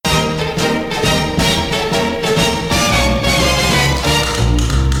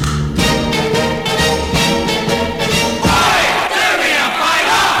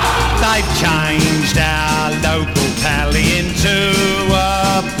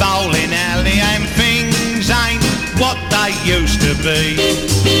used to be.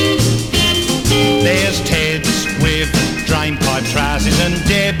 There's Teds with drainpipe trousers and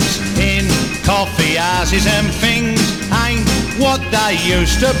Debs in coffee houses, and things ain't what they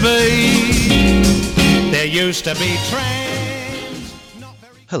used to be. There used to be trends.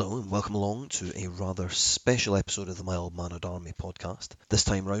 Hello and welcome along to a rather special episode of the My Old Mannered Army podcast. This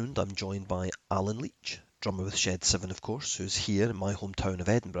time round I'm joined by Alan Leach, drummer with Shed 7 of course, who's here in my hometown of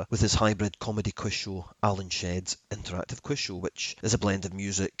Edinburgh with his hybrid comedy quiz show, Alan Shed's Interactive Quiz Show, which is a blend of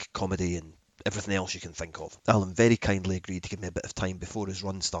music, comedy and everything else you can think of. Alan very kindly agreed to give me a bit of time before his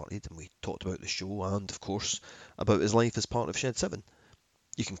run started, and we talked about the show and, of course, about his life as part of Shed 7.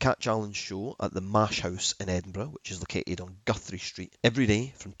 You can catch Alan's show at the Mash House in Edinburgh, which is located on Guthrie Street, every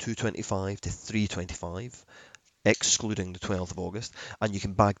day from 2:25 to 3:25, excluding the 12th of August, and you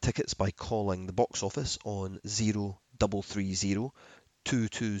can bag tickets by calling the box office on 0330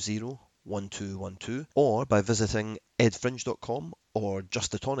 220 1212 or by visiting edfringe.com or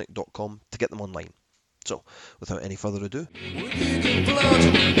justthetonic.com to get them online. So, without any further ado, Would you get blood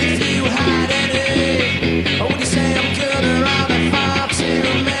if you had any? Or would you say I'm good around and far too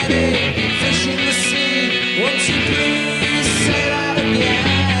many? Fish in the sea, won't you please say that again?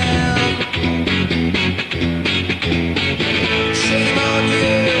 Shame on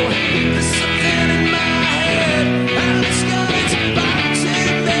you, there's something in my head and it's going back to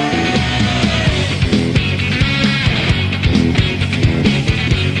me.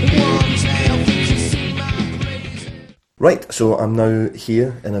 One day I'll think you see my crazy. Right, so I'm now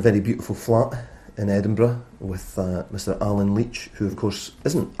here in a very beautiful flat in Edinburgh with Mr. Alan Leach, who of course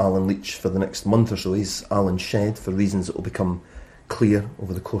isn't Alan Leach for the next month or so. He's Alan Shed for reasons that will become clear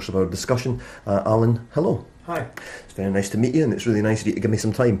over the course of our discussion. Alan, hello. Hi. It's very nice to meet you, and it's really nice of you to give me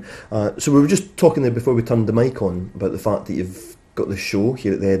some time. So we were just talking there before we turned the mic on about the fact that you've got the show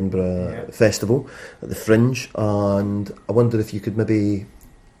here at the Edinburgh Festival at the Fringe, and I wondered if you could maybe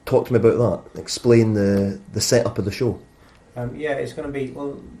talk to me about that, explain the setup of the show. It's going to be,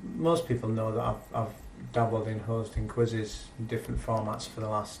 well, most people know that I've dabbled in hosting quizzes in different formats for the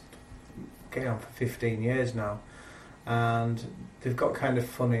last, for 15 years now, and they've got kind of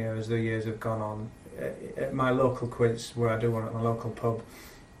funnier as the years have gone on. At my local quiz, where I do one at my local pub,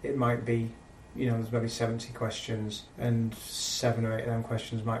 it might be, there's maybe 70 questions, and 7 or 8 of them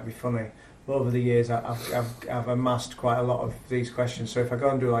questions might be funny. But over the years, I've amassed quite a lot of these questions, so if I go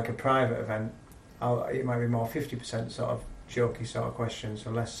and do like a private event, it might be more 50% sort of jokey sort of questions,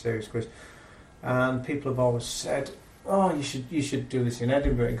 so less serious quiz. And people have always said, "Oh, you should do this in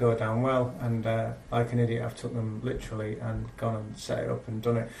Edinburgh, it'd go down well." And like an idiot, I've took them literally and gone and set it up and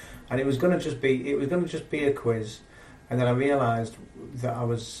done it. And it was going to just be a quiz. And then I realised that I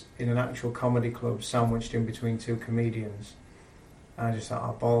was in an actual comedy club sandwiched in between two comedians. And I just thought,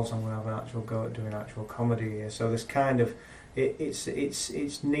 "Oh balls, I'm going to have an actual go at doing actual comedy here." So this kind of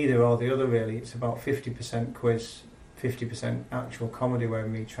it's neither or the other really. It's about 50% quiz, 50% actual comedy, with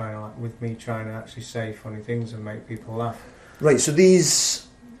me trying to actually say funny things and make people laugh. Right, so these,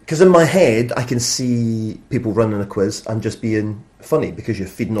 because in my head I can see people running a quiz and just being funny because you're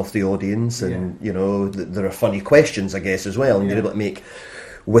feeding off the audience, and there are funny questions, I guess, as well, and you're able to make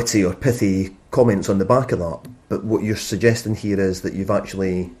witty or pithy comments on the back of that. But what you're suggesting here is that you've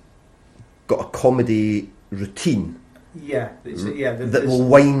actually got a comedy routine. That will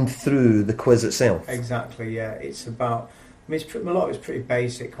wind through the quiz itself. Exactly, yeah. It's about, a lot of it's pretty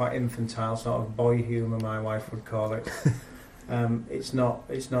basic, quite infantile, sort of boy humour, my wife would call it. It's not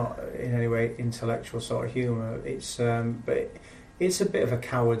in any way intellectual sort of humour. But it's a bit of a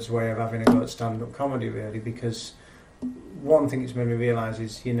coward's way of having a go at stand-up comedy, really, because one thing it's made me realise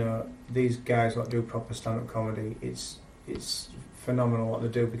is, these guys that do proper stand-up comedy, it's phenomenal what they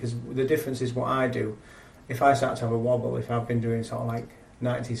do, because the difference is what I do. If I start to have a wobble, if I've been doing sort of like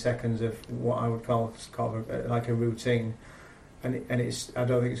 90 seconds of what I would call like a routine, and it's, I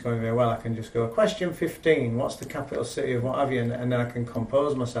don't think it's going very well, I can just go, question 15, what's the capital city of what have you, and then I can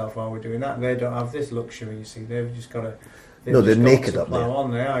compose myself while we're doing that. They don't have this luxury, you see. They've just got to... They make it up there.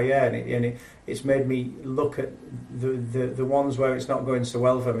 On there, and it's made me look at the ones where it's not going so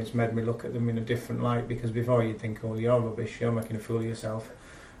well for them. It's made me look at them in a different light, because before you'd think, "Oh, you're rubbish, you're making a fool of yourself."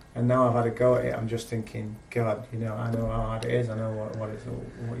 And now I've had a go at it, I'm just thinking, God, I know how hard it is, I know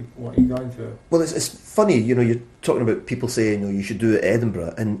what you're going through. Well, it's funny, you're talking about people saying, you should do it at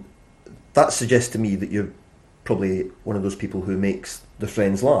Edinburgh, and that suggests to me that you're probably one of those people who makes their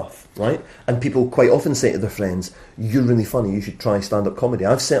friends laugh, right? And people quite often say to their friends, "You're really funny, you should try stand-up comedy."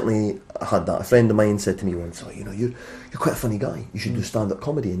 I've certainly had that. A friend of mine said to me once, "Oh, you're quite a funny guy, you should do stand-up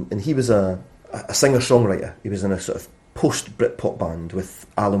comedy." And he was a singer-songwriter. He was in a sort of post-Britpop band with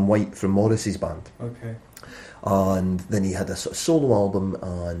Alan White from Morrissey's band. Okay. And then he had a sort of solo album,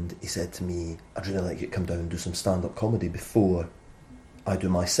 and he said to me, I'd really like you to come down and do some stand-up comedy before I do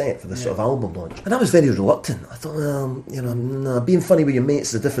my set for this sort of album launch. And I was very reluctant. I thought, well, nah, being funny with your mates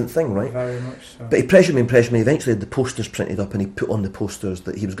is a different thing, right? Very much so. But he pressured me. Eventually had the posters printed up, and he put on the posters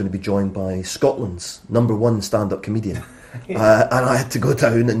that he was going to be joined by Scotland's #1 stand-up comedian. And I had to go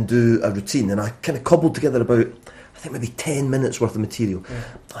down and do a routine, and I kind of cobbled together about, I think maybe 10 minutes worth of material. Yeah.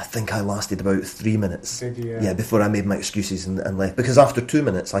 I think I lasted about 3 minutes. Did you? Yeah, before I made my excuses and left. Because after 2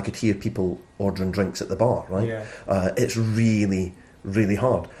 minutes, I could hear people ordering drinks at the bar, right? Yeah. It's really, really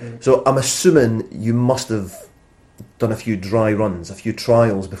hard. So I'm assuming you must have done a few dry runs, a few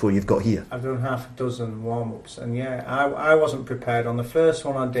trials before you've got here. I've done half a dozen warm-ups, and I wasn't prepared. On the first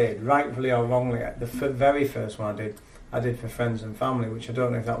one I did, rightfully or wrongly, the very first one I did for friends and family, which I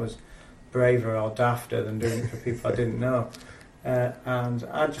don't know if that was braver or dafter than doing it for people I didn't know. And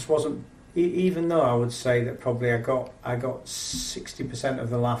I just wasn't, even though I would say that probably I got 60% of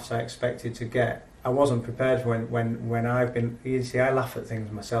the laughs I expected to get, I wasn't prepared for when I've been, you see, I laugh at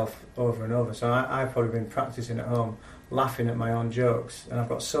things myself over and over, so I've probably been practising at home, laughing at my own jokes, and I've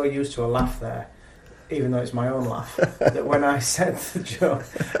got so used to a laugh there, even though it's my own laugh, that when I said the joke,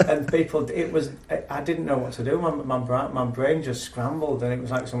 and people, I didn't know what to do. My brain just scrambled, and it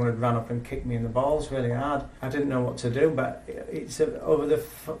was like someone had ran up and kicked me in the balls really hard. I didn't know what to do, but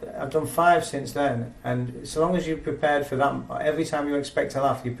I've done 5 since then, and so long as you're prepared for that, every time you expect a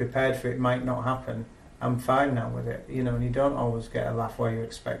laugh, you're prepared for it might not happen. I'm fine now with it, and you don't always get a laugh where you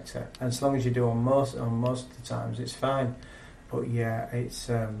expect it, and so long as you do on most of the times, it's fine. But yeah, it's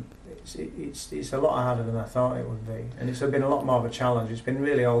a lot harder than I thought it would be, and it's been a lot more of a challenge. It's been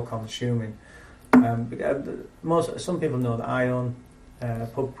really all-consuming. Some people know that I own a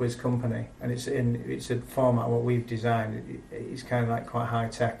pub quiz company, and it's a format what we've designed. It's kind of like quite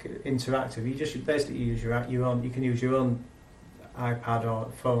high-tech, interactive. You basically use your own. You can use your own iPad or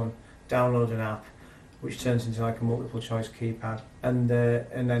phone, download an app, which turns into like a multiple-choice keypad, and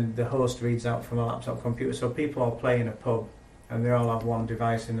then the host reads out from a laptop computer. So people all play in a pub, and they all have one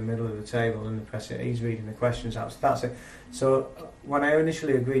device in the middle of the table, and he's reading the questions out. So that's it. So when I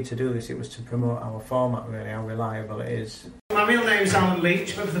initially agreed to do this, it was to promote our format, really, how reliable it is. My real name is Alan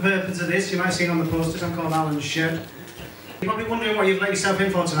Leach, but for the purpose of this, you might see on the posters, I'm called Alan Shed. You're probably wondering what you've let yourself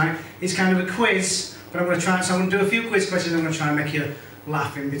in for tonight. It's kind of a quiz, but I'm going to do a few quiz questions. I'm going to try and make you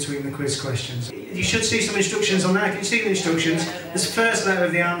laugh in between the quiz questions. You should see some instructions on there. Can you see the instructions? There's first letter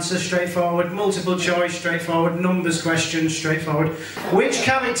of the answer, straightforward. Multiple choice, straightforward. Numbers question, straightforward. Which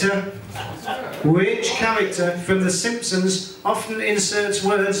character from The Simpsons often inserts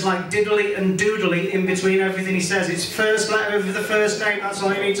words like diddly and doodly in between everything he says? It's first letter of the first name, that's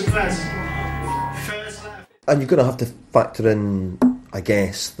all you need to press. First letter. And you're going to have to factor in, I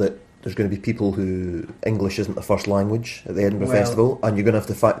guess, that there's going to be people who English isn't their first language at the Edinburgh Festival, and you're going to have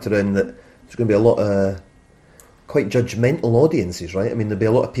to factor in that there's going to be a lot of quite judgmental audiences, right? I mean, there'll be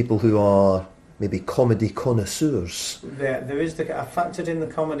a lot of people who are maybe comedy connoisseurs. There is I factored in the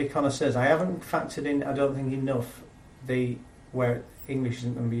comedy connoisseurs. I haven't factored in, I don't think, enough where English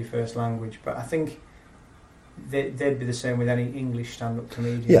isn't going to be your first language, but I think they'd be the same with any English stand-up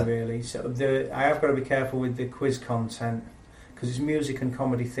comedian, really. So I have got to be careful with the quiz content, because it's music and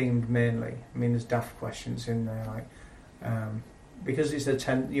comedy themed mainly. I mean, there's daft questions in there, like because it's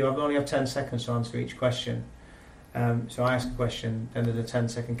you only have 10 seconds to answer each question. So I ask a question, then there's a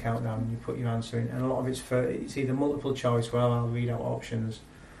 10-second countdown, and you put your answer in. And a lot of it's either multiple choice, where I'll read out options,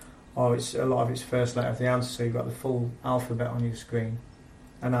 or a lot of it's first letter of the answer. So you've got the full alphabet on your screen,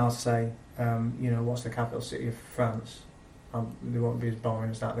 and I'll say, what's the capital city of France? They won't be as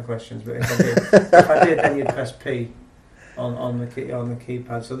boring as that, the questions, but if I did, then you'd press P on the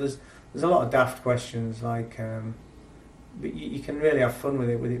keypad. So there's a lot of daft questions, like, but you can really have fun with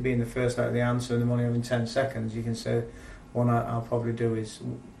it being the first letter of the answer, and them only having 10 seconds. You can say, one I'll probably do is,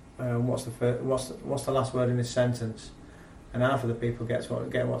 what's the last word in this sentence? And half of the people get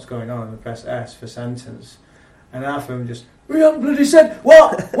what's going on, and they press S for sentence, and half of them just, we haven't bloody said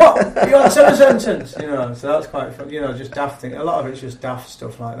what you haven't said a sentence, So that's quite fun, just daft thing. A lot of it's just daft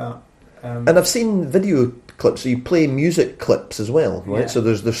stuff like that. And I've seen video clips, so you play music clips as well, right? Yeah. So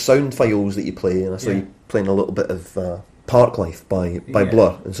there's sound files that you play, and I saw you playing a little bit of Park Life by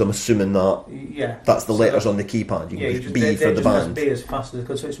Blur, and so I'm assuming that's the letters on the keypad. You can just B for the band. Be as fast as it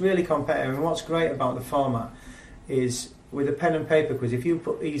could. So it's really competitive, and what's great about the format is, with a pen and paper quiz, if you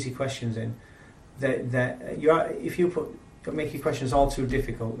put easy questions in, if you make your questions all too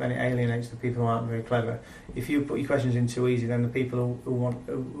difficult, then it alienates the people who aren't very clever. If you put your questions in too easy, then the people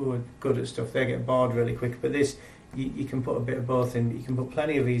who are good at stuff, they get bored really quick. But this, you can put a bit of both in. You can put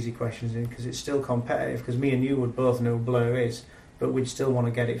plenty of easy questions in because it's still competitive. Because me and you would both know what Blur is, but we'd still want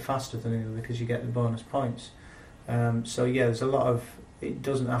to get it faster than the other because you get the bonus points. So yeah, there's a lot of. It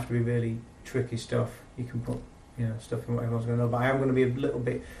doesn't have to be really tricky stuff. You can put stuff in what everyone's going to know. But I am going to be a little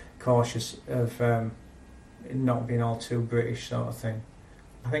bit cautious of not being all too British sort of thing.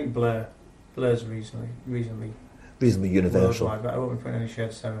 I think Blur's reasonably universal. Worldwide, but I won't be putting any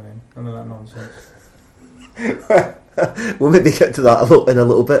Shed 7 in. None of that nonsense. We'll maybe get to that in a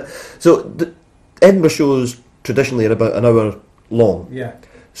little bit. So the Edinburgh shows traditionally are about an hour long. Yeah.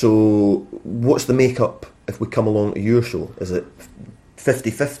 So what's the makeup if we come along to your show? Is it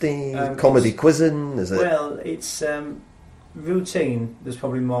 50-50 comedy quizzing? Is it? Well, it's routine. There's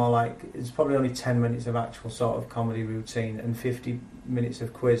probably more like it's probably only 10 minutes of actual sort of comedy routine and 50 minutes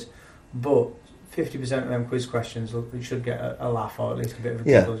of quiz, but 50% of them quiz questions we should get a laugh or at least a bit of a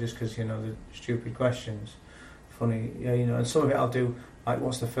giggle just because the stupid questions, funny, and some of it I'll do like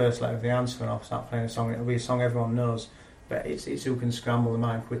what's the first letter of the answer and I'll start playing a song. It'll be a song everyone knows, but it's who can scramble the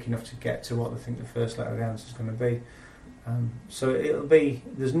mind quick enough to get to what they think the first letter of the answer is going to be. So it'll be.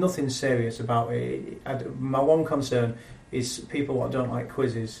 There's nothing serious about it. My one concern is people that don't like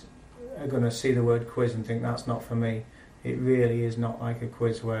quizzes are going to see the word quiz and think that's not for me. It really is not like a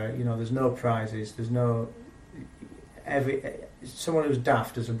quiz where there's no prizes. There's no someone who's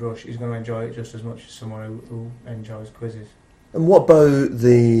daft as a brush is going to enjoy it just as much as someone who enjoys quizzes. And what about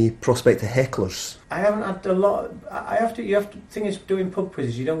the prospect of hecklers? I haven't had a lot. Thing is, doing pub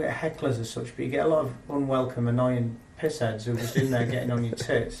quizzes, you don't get hecklers as such, but you get a lot of unwelcome, annoying pissheads who are just in there getting on your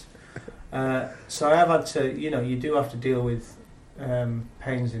tits. So I have had to, you do have to deal with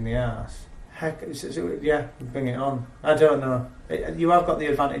pains in the arse. Bring it on. I don't know. You have got the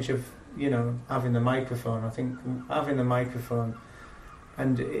advantage of, having the microphone. I think having the microphone,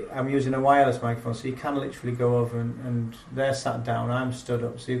 and I'm using a wireless microphone, so you can literally go over and they're sat down, I'm stood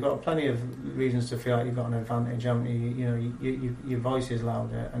up. So you've got plenty of reasons to feel like you've got an advantage, haven't you? Your voice is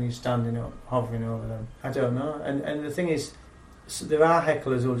louder and you're standing up, hovering over them. I don't know. And the thing is, so there are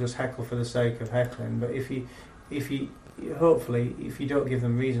hecklers who'll just heckle for the sake of heckling, but if you hopefully, if you don't give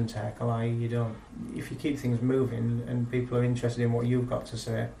them reason to heckle, if you keep things moving and people are interested in what you've got to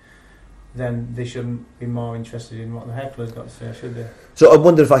say, then they shouldn't be more interested in what the heckler's got to say, should they? So I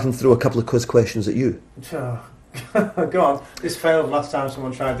wonder if I can throw a couple of quiz questions at you. Oh, go on. This failed last time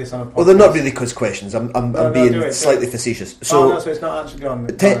someone tried this on a podcast. Well, they're not really quiz questions. I'm being slightly facetious. So, so it's not actually gone.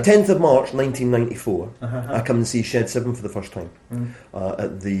 10th of March 1994, I come and see Shed 7 for the first time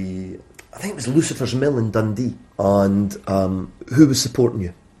at the... I think it was Lucifer's Mill in Dundee. And who was supporting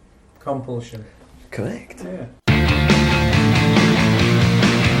you? Compulsion. Correct. Yeah.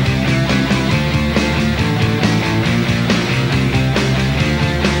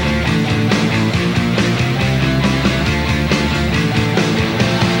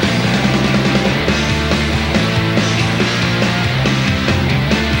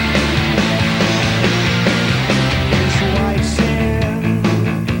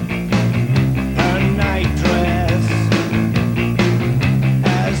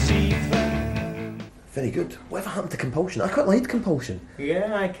 Compulsion. I quite liked Compulsion.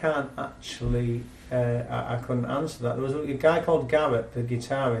 Yeah, I can't actually. I couldn't answer that. There was a guy called Garrett, the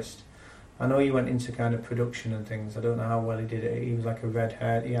guitarist. I know he went into kind of production and things. I don't know how well he did it. He was like a red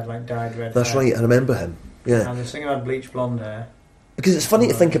hair. He had like dyed red hair. That's right. I remember him. Yeah. And the singer had bleached blonde hair. Because it's funny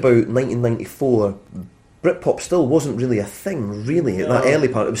to think about 1994. Britpop still wasn't really a thing, really, at that early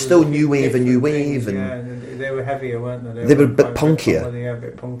part. It was still new wave and new wave. And yeah, they were heavier, weren't they? They were a bit punkier. A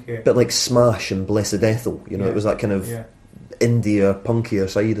bit punkier. A bit like Smash and Blessed Ethel, it was that kind of indie, punkier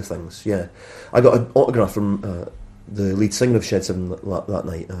side of things, yeah. I got an autograph from the lead singer of Shed 7 that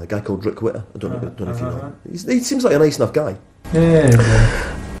night, a guy called Rick Witter. I don't know if you know him. He seems like a nice enough guy.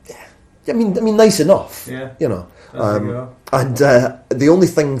 Yeah. I mean, nice enough, yeah. And the only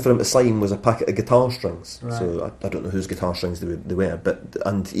thing for him to sign was a packet of guitar strings. Right. So I don't know whose guitar strings they were,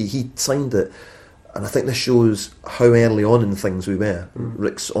 and he signed it. And I think this shows how early on in things we were.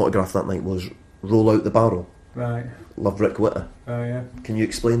 Rick's autograph that night was "Roll Out the Barrel." Right. Love Rick Witter. Oh yeah. Can you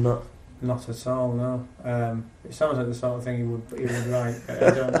explain that? Not at all. No. It sounds like the sort of thing he would write. But I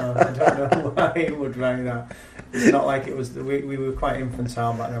don't know why he would write that. It's not like it was. We were quite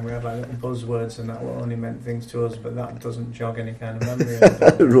infantile back then. We had like little buzzwords and that only meant things to us, but that doesn't jog any kind of memory.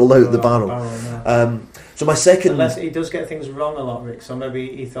 Roll out the barrel. No. So my second. Unless he does get things wrong a lot, Rick. So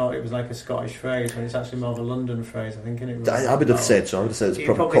maybe he thought it was like a Scottish phrase when it's actually more of a London phrase. I think, isn't it? I would have said so. I would have said it's he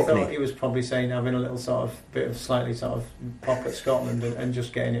proper probably Cockney. Thought he was probably saying having a little sort of bit of slightly sort of pop at Scotland and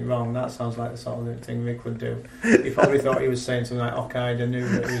just getting it wrong. That sounds like the sort of thing Rick would do. He probably thought he was saying something like Ockide and knew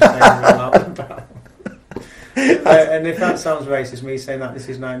that he was saying roll out the barrel. And if that sounds racist, me saying that this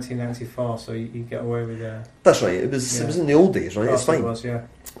is 1994, so you get away with That's right. It was in the old days, right? It's fine. It was, yeah.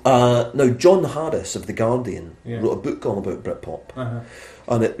 Now, John Harris of The Guardian Yeah. wrote a book all about Britpop. Uh-huh.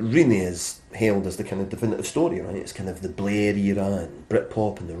 And it really is hailed as the kind of definitive story, right? It's kind of the Blair era and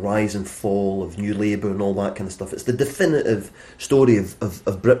Britpop and the rise and fall of New Labour and all that kind of stuff. It's the definitive story of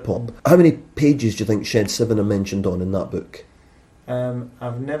Britpop. How many pages do you think Shed 7 are mentioned on in that book?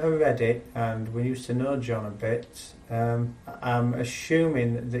 I've never read it, and we used to know John a bit. I'm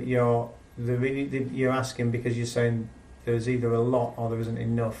assuming that you're asking because you're saying there's either a lot or there isn't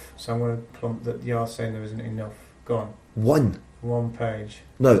enough. So I'm going to plump that you're saying there isn't enough. Go on. One page.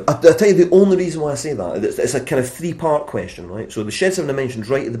 No, I'll tell you the only reason why I say that. It's a kind of three-part question, right? So the Shed 7 I mentioned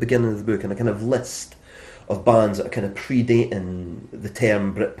right at the beginning of the book, and a kind of list of bands that are kind of predating the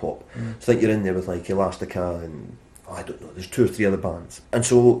term Britpop. So I think you're in there with like Elastica and I don't know, there's 2 or 3 other bands. And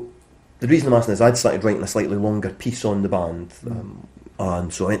so the reason I'm asking is I'd started writing a slightly longer piece on the band,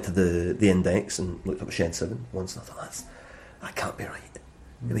 and so I went to the index and looked up Shed 7 once, and I thought, that can't be right.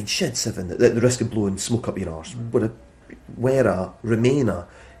 I mean, Shed 7, at the risk of blowing smoke up your arse, remain a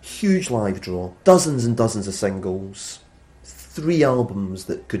huge live draw, dozens and dozens of singles, 3 albums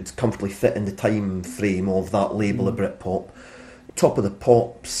that could comfortably fit in the time frame of that label of Britpop, Top of the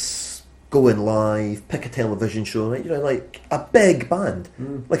Pops, going live, pick a television show, right? You know, like a big band,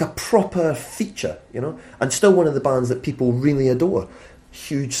 like a proper feature, you know, and still one of the bands that people really adore.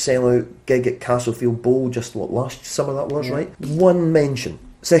 Huge sellout gig at Castlefield Bowl just last summer that was, right? One mention.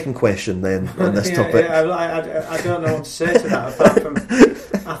 Second question then on this topic. I don't know what to say to that apart from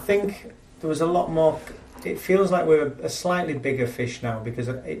I think there was a lot more. It feels like we're a slightly bigger fish now because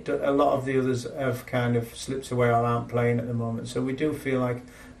a lot of the others have kind of slipped away or aren't playing at the moment. So we do feel like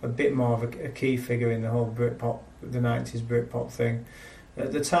a bit more of a key figure in the whole Britpop, the 90s Britpop thing.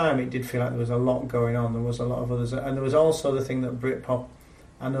 At the time, it did feel like there was a lot going on. There was a lot of others, and there was also the thing that Britpop.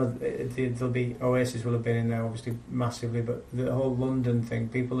 I know there'll be Oasis will have been in there obviously massively, but the whole London thing,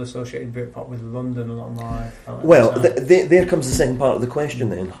 people associated Britpop with London a lot more. Well, there comes the second part of the question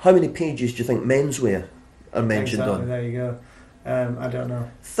then. How many pages do you think menswear are mentioned on? There you go. I don't know.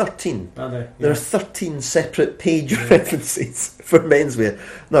 13. Are there? Yeah. There are 13 separate page references for menswear.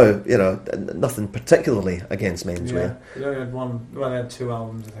 Now, you know, nothing particularly against menswear. Yeah, they only had one. Well, they had 2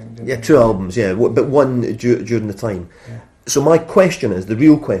 albums, I think. Didn't they? 2 albums, yeah, but one during the time. Yeah. So my question is, the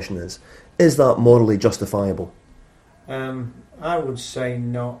real question is that morally justifiable? I would say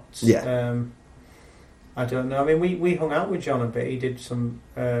not. Yeah. I don't know. I mean, we hung out with John a bit. He did some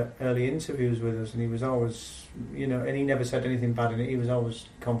early interviews with us, and he was always, you know, and he never said anything bad in it. He was always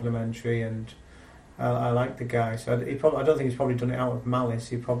complimentary, and I liked the guy. So I don't think he's probably done it out of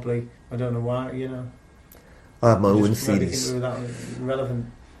malice. I don't know why, you know. I have my own Maybe theories. think we were that relevant.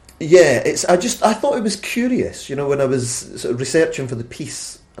 Yeah, I thought it was curious, you know, when I was sort of researching for the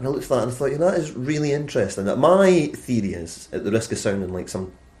piece, and I looked at that and I thought, you know, that is really interesting. My theory is, at the risk of sounding like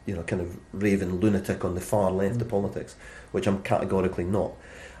some, you know, kind of raving lunatic on the far left of politics, which I'm categorically not,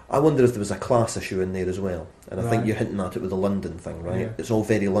 I wonder if there was a class issue in there as well. And I think you're hinting at it with the London thing, right? Yeah. It's all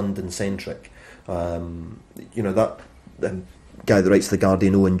very London-centric. You know, that guy that writes The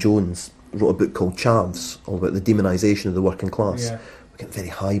Guardian, Owen Jones, wrote a book called Chavs, all about the demonisation of the working class. Yeah. We're getting very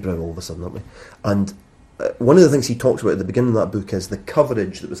highbrow all of a sudden, aren't we? And one of the things he talks about at the beginning of that book is the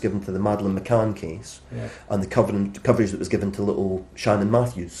coverage that was given to the Madeleine McCann case, and the coverage that was given to little Shannon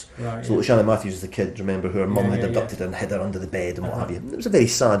Matthews. Right, so little Shannon Matthews is the kid, remember, who her mum had abducted her and hid her under the bed and what have you. It was a very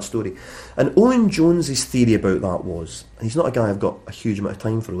sad story. And Owen Jones's theory about that was, and he's not a guy I've got a huge amount of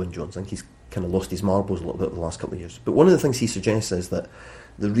time for, Owen Jones. I think he's kind of lost his marbles a little bit over the last couple of years. But one of the things he suggests is that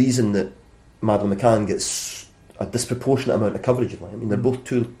the reason that Madeleine McCann gets a disproportionate amount of coverage, I mean, they're both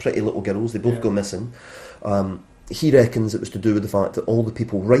 2 pretty little girls, they both go missing. He reckons it was to do with the fact that all the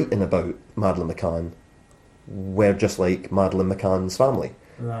people writing about Madeleine McCann were just like Madeleine McCann's family.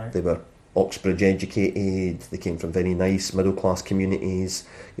 Right. They were Oxbridge educated, they came from very nice middle class communities,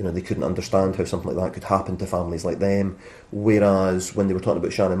 you know, they couldn't understand how something like that could happen to families like them, whereas when they were talking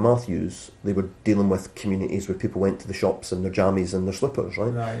about Shannon Matthews, they were dealing with communities where people went to the shops in their jammies and their slippers,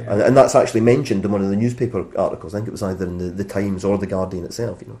 right? And that's actually mentioned in one of the newspaper articles. I think it was either in the Times or the Guardian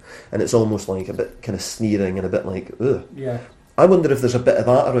itself, you know, and it's almost like a bit kind of sneering and a bit like, ugh. Yeah. I wonder if there's a bit of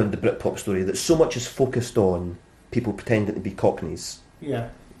that around the Britpop story, that so much is focused on people pretending to be Cockneys. Yeah.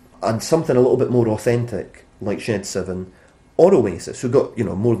 And something a little bit more authentic, like Shed 7 or Oasis, who got, you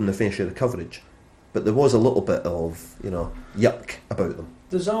know, more than their fair share of coverage. But there was a little bit of, you know, yuck about them.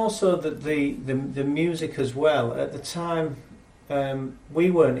 There's also the music as well. At the time,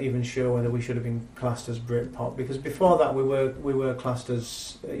 we weren't even sure whether we should have been classed as Britpop, because before that we were classed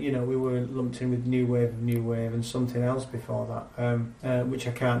as, we were lumped in with new wave and something else before that, which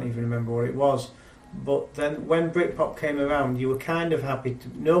I can't even remember what it was. But then when Britpop came around, you were kind of happy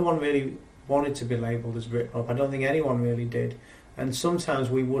no one really wanted to be labelled as Britpop. I don't think anyone really did. And sometimes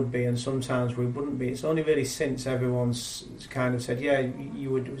we would be and sometimes we wouldn't be. It's only really since everyone's kind of said, yeah, you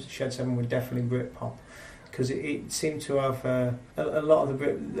would, Shed 7 were definitely Britpop. Because it seemed to have a lot of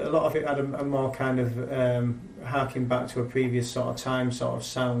it had a more kind of harking back to a previous sort of time sort of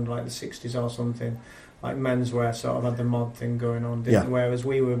sound, like the 60s or something, like Menswear sort of had the mod thing going on, didn't it? Whereas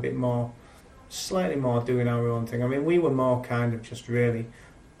we were a bit more, slightly more doing our own thing. I mean, we were more kind of just really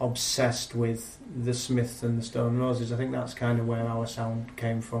obsessed with the Smiths and the Stone Roses. I think that's kind of where our sound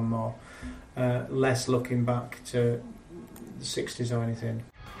came from more, less looking back to the 60s or anything.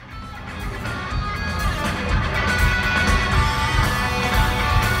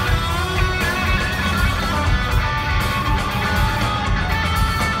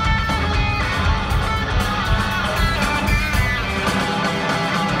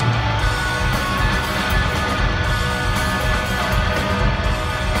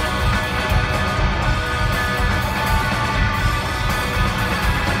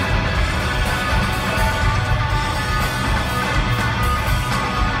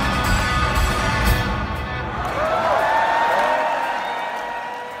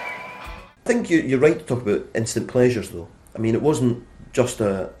 I think you're right to talk about Instant Pleasures, though. I mean, it wasn't just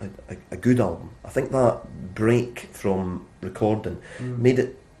a good album. I think that break from recording made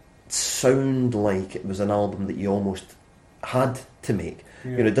it sound like it was an album that you almost had to make.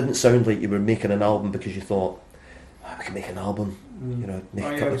 Yeah. It didn't sound like you were making an album because you thought, I can make an album, make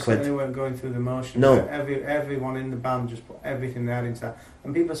a couple of quid. They weren't going through the motion. No. Everyone in the band just put everything they had into that.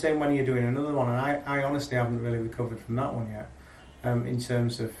 And people are saying, when are you doing another one? And I honestly haven't really recovered from that one yet. In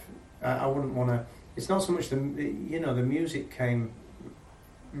terms of, I wouldn't want to. It's not so much the music came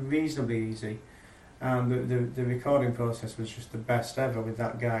reasonably easy, and the recording process was just the best ever with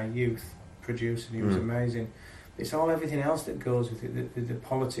that guy Youth producing. He was amazing. It's everything else that goes with it. The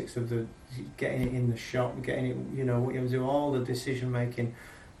politics of the getting it in the shop, getting it. What you do, all the decision making,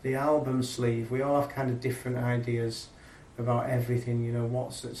 the album sleeve. We all have kind of different ideas about everything.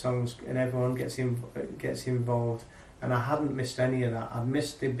 What's the songs, and everyone gets involved. And I hadn't missed any of that. I'd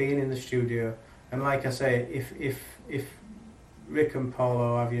missed being in the studio. And like I say, if Rick and Paul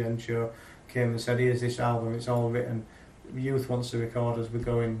or Avi and Joe came and said, here's this album, it's all written, Youth wants to record us, we're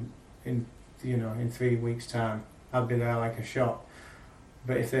going in 3 weeks' time, I'd be there like a shot.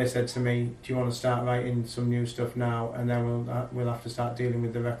 But if they said to me, do you want to start writing some new stuff now, and then we'll have to start dealing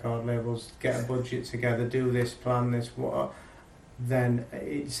with the record labels, get a budget together, do this, plan this, what, then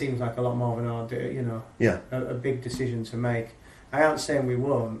it seems like a lot more of an ordeal, a big decision to make. I aren't saying we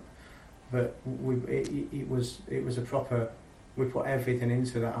won't, but it was a proper. We put everything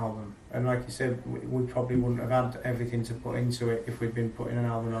into that album, and like you said, we probably wouldn't have had everything to put into it if we'd been putting an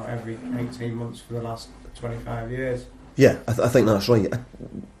album out every 18 months for the last 25 years. Yeah, I think that's right.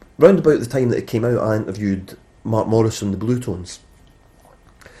 Round about the time that it came out, I interviewed Mark Morris on the Blue Tones,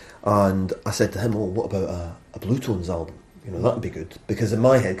 and I said to him, "Oh, what about a Blue Tones album? That'd be good." Because in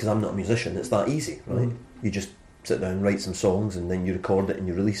my head, because I'm not a musician, it's that easy, right? You just sit down and write some songs, and then you record it and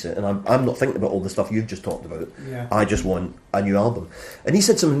you release it. And I'm not thinking about all the stuff you've just talked about. Yeah. I just want a new album. And he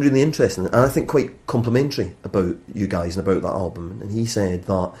said something really interesting, and I think quite complimentary about you guys and about that album. And he said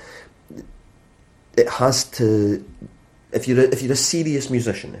that it has to, if you're a serious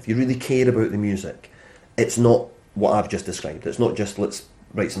musician, if you really care about the music, it's not what I've just described. It's not just let's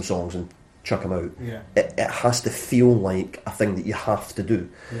write some songs and chuck them out. Yeah. It has to feel like a thing that you have to do.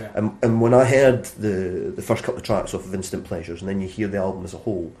 Yeah. And when I heard the first couple of tracks off of Instant Pleasures, and then you hear the album as a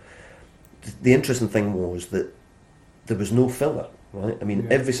whole, the interesting thing was that there was no filler, right? I mean,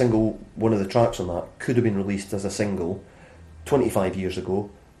 every single one of the tracks on that could have been released as a single 25 years ago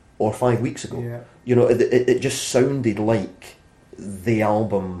or 5 weeks ago. Yeah. It just sounded like the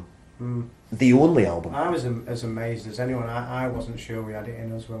album, the only album. I was as amazed as anyone. I wasn't sure we had it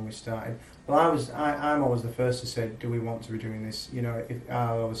in us when we started. Well, I'm always the first to say, do we want to be doing this? I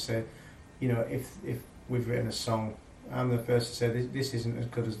always say, if we've written a song, I'm the first to say this isn't as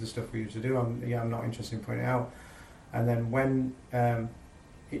good as the stuff we used to do. I'm not interested in putting it out. And then when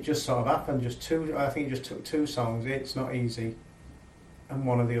it just sort of happened, I think it just took 2 songs. It's Not Easy, and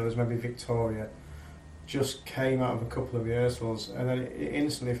one of the others, maybe Victoria, just came out of a couple of rehearsals, and then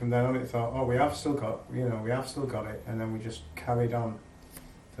instantly from then on it thought, oh, we have still got it, and then we just carried on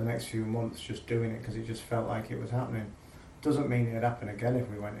the next few months just doing it because it just felt like it was happening. Doesn't mean it'd happen again if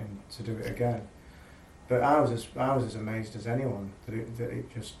we went in to do it again, But I was as amazed as anyone that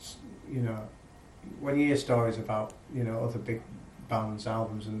it just, you know, when you hear stories about, you know, other big bands'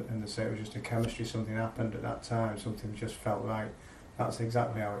 albums and they say it was just a chemistry, something happened at that time, something just felt right. That's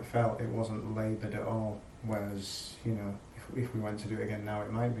exactly how it felt. It wasn't laboured at all. Whereas, you know, if we went to do it again now, it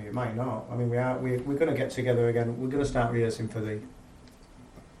might be, it might not. I mean, we're going to get together again. We're going to start rehearsing for the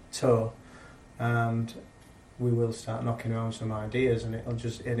tour, and we will start knocking around some ideas, and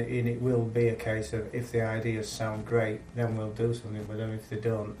it will be a case of, if the ideas sound great, then we'll do something with them. If they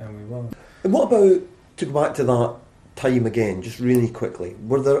don't, then we won't. And what about, to go back to that time again, just really quickly,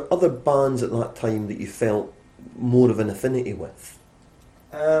 were there other bands at that time that you felt more of an affinity with?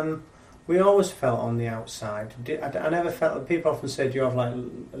 We always felt on the outside. I never felt. People often say, "Do you have like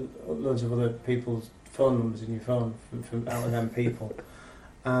loads of other people's phone numbers in your phone from out of them people?"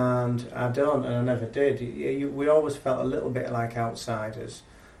 And I don't, and I never did. We always felt a little bit like outsiders.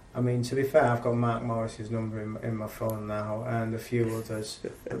 I mean, to be fair, I've got Mark Morris's number in my phone now, and a few others.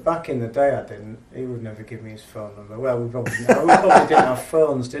 But back in the day, I didn't. He would never give me his phone number. Well, we probably didn't have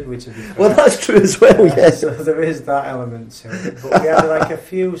phones, did we? To be fair. Well, that's true as well. Yes. So there is that element to it. But we had like a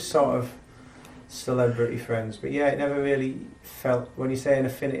few sort of celebrity friends. But yeah, it never really felt, when you say an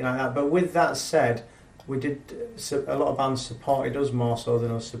affinity like that. But with that said, we did, a lot of bands supported us more so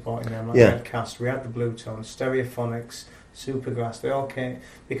than us supporting them. Like we had Cast, we had the Blue Tones, Stereophonics, Supergrass, they all came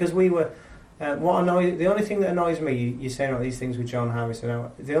because we were. The only thing that annoys me, you're saying all these things with John Harris,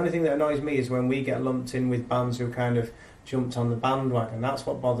 and the only thing that annoys me is when we get lumped in with bands who kind of jumped on the bandwagon. That's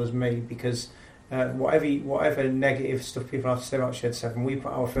what bothers me, because whatever negative stuff people have to say about Shed 7, we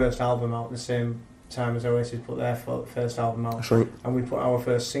put our first album out at the same time as Oasis put their first album out. That's right. And we put our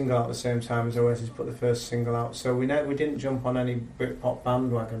first single out at the same time as Oasis put the first single out. So we didn't jump on any Britpop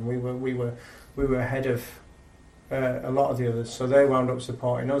bandwagon. We were ahead of a lot of the others, so they wound up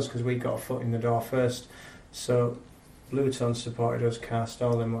supporting us because we got a foot in the door first. So Blue Tones supported us, Cast,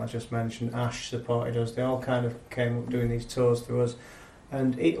 all them what I just mentioned, Ash supported us. They all kind of came up doing these tours through us.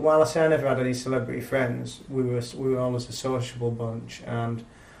 And while I say I never had any celebrity friends, we were always a sociable bunch, and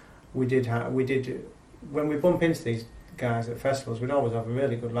we did when we bump into these guys at festivals, we'd always have a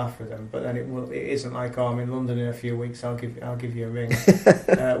really good laugh with them. But then it isn't like, oh, I'm in London in a few weeks, I'll give you a ring.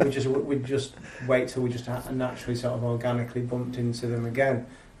 We just wait till we just naturally sort of organically bumped into them again.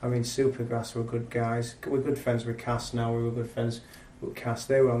 I mean, Supergrass were good guys. We're good friends with Cass now. We were good friends with Cass.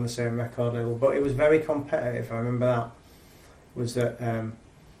 They were on the same record label, but it was very competitive. I remember that was that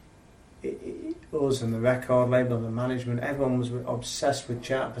us and the record label and the management, everyone was obsessed with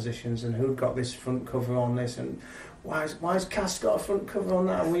chart positions and who'd got this front cover on this and why's Cass got a front cover on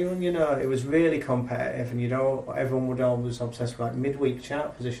that, and we, you know, it was really competitive, and you know, everyone would always obsessed with like midweek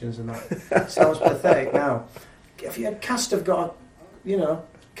chart positions and that. Sounds pathetic now. If you had Cast have got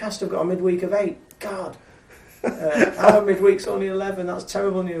a midweek of 8, God. Our midweek's only 11. That's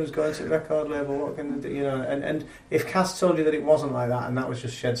terrible news going to the record label. What can they do? You know, and if Cass told you that it wasn't like that, and that was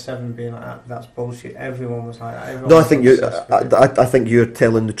just Shed 7 being like that, that's bullshit. Everyone was like that. No, I think you're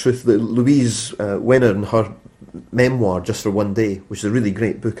telling the truth. That Louise Wenner in her memoir, Just for One Day, which is a really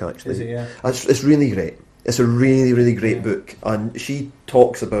great book actually. Is it? Yeah. It's really great. It's a really, really great book, and she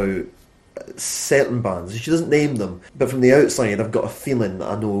talks about certain bands. She doesn't name them, but from the outside, I've got a feeling that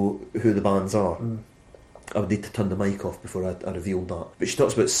I know who the bands are. I would need to turn the mic off before I revealed that. But she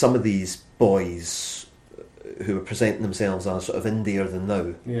talks about some of these boys who are presenting themselves as sort of indier than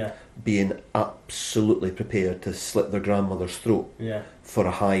now, being absolutely prepared to slit their grandmother's throat for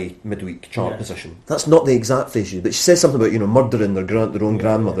a high midweek chart position. That's not the exact phrase, but she says something about, you know, murdering their own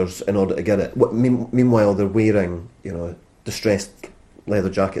grandmothers in order to get it. Meanwhile, they're wearing, you know, distressed leather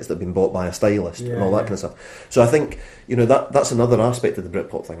jackets that have been bought by a stylist and all that kind of stuff. So I think, you know, that's another aspect of the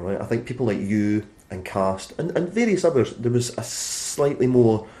Britpop thing, right? I think people like you and Cast and various others, there was a slightly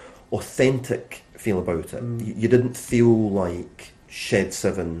more authentic feel about it. You didn't feel like Shed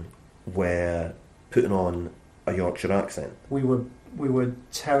 7 were putting on a Yorkshire accent. We were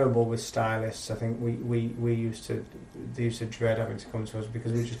terrible with stylists. I think they used to dread having to come to us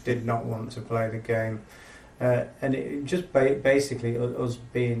because we just did not want to play the game. And it just basically us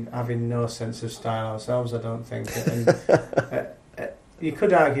having no sense of style ourselves, I don't think. And, you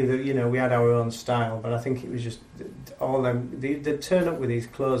could argue that, you know, we had our own style, but I think it was just all them. They'd turn up with these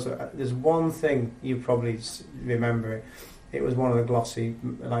clothes. There's one thing you probably remember it. It was one of the glossy,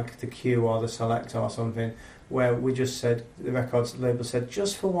 like the Q or the Select or something, where we just said, the records label said,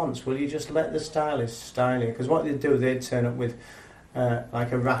 just for once, will you just let the stylist style you? Because what they'd do, they'd turn up with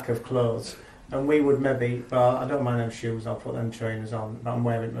like a rack of clothes. And we would maybe, well, I don't mind them shoes, I'll put them trainers on, but I'm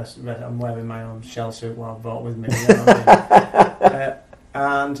wearing my own shell suit what I brought with me. You know what I mean?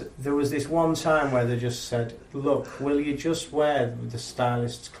 And there was this one time where they just said, "Look, will you just wear the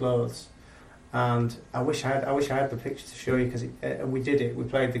stylist's clothes?" And I wish I had the picture to show you, because we did it. We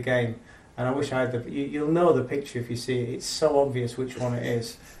played the game, and I wish I had you'll know the picture if you see it. It's so obvious which one it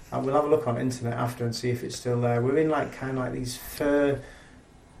is. And we'll have a look on internet after and see if it's still there. We're in like kind of like these fur.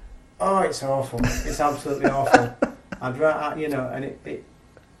 Oh, it's awful. It's absolutely awful. I'd rather, you know, and it.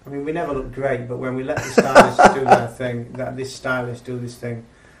 I mean, we never looked great, but when we let the stylists do their thing, this stylist do this thing,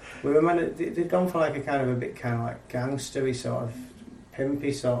 we were they'd gone for like a kind of like gangstery sort of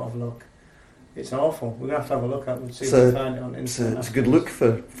pimpy sort of look. It's awful. We're going to have a look at it and see if we can find it on internet. It's a good look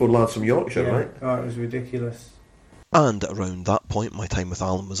for lads from Yorkshire, right? Oh, it was ridiculous. And around that point, my time with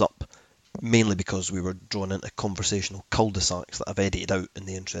Alan was up, mainly because we were drawn into conversational cul-de-sacs that I've edited out in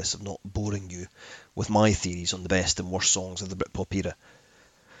the interest of not boring you with my theories on the best and worst songs of the Britpop era.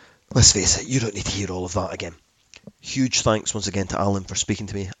 Let's face it, you don't need to hear all of that again. Huge thanks once again to Alan for speaking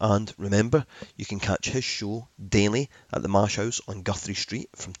to me, and remember, you can catch his show daily at the Mash House on Guthrie Street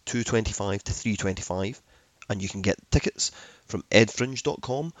from 2:25 to 3:25, and you can get tickets from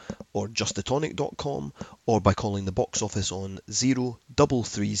edfringe.com or justthetonic.com, or by calling the box office on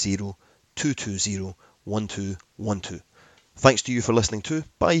 0330 220 1212. Thanks to you for listening too.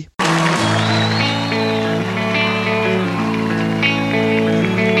 Bye.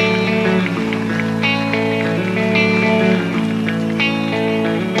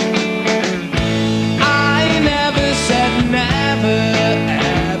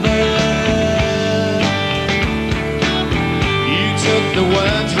 The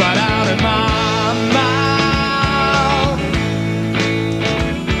words right out of my